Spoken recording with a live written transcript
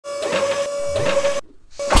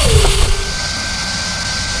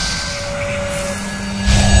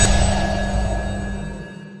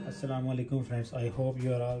Assalamu alaikum friends, I hope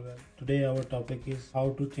you are all well. Today our topic is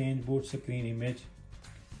how to change boot screen image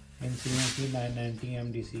in CNC 990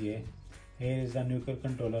 MDCA. Here is the nuclear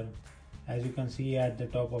controller. As you can see at the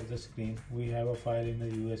top of the screen, we have a file in the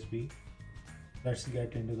USB. Let's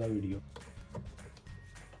get into the video.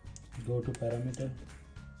 Go to parameter,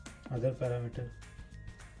 other parameter,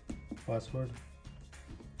 password,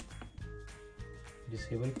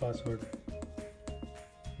 disable password.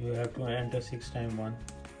 You have to enter 6 times 1,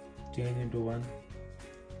 change into 1,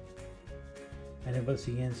 enable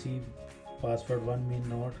CNC password 1 mean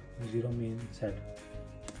not, 0 mean set.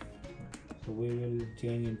 So we will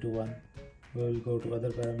change into 1. We will go to other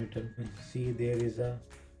parameter. See, there is a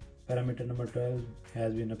parameter number 12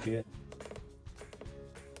 has been appeared.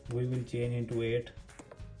 We will change into 8.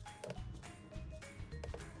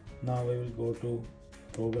 Now we will go to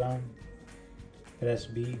program, press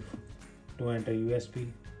B to enter USB.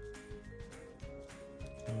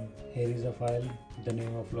 Here is a file, the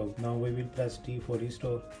name of log. Now we will press T for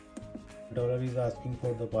restore. Controller is asking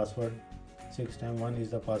for the password. 6 times 1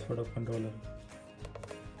 is the password of controller.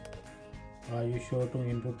 Are you sure to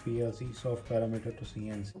input PLC soft parameter to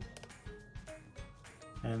CNC?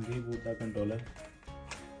 And reboot the controller.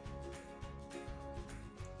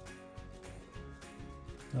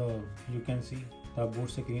 Oh, you can see the boot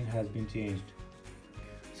screen has been changed.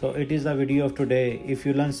 So it is the video of today. If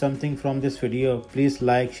you learned something from this video, please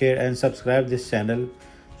like, share and subscribe this channel.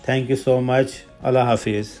 Thank you so much. Allah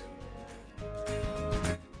Hafiz.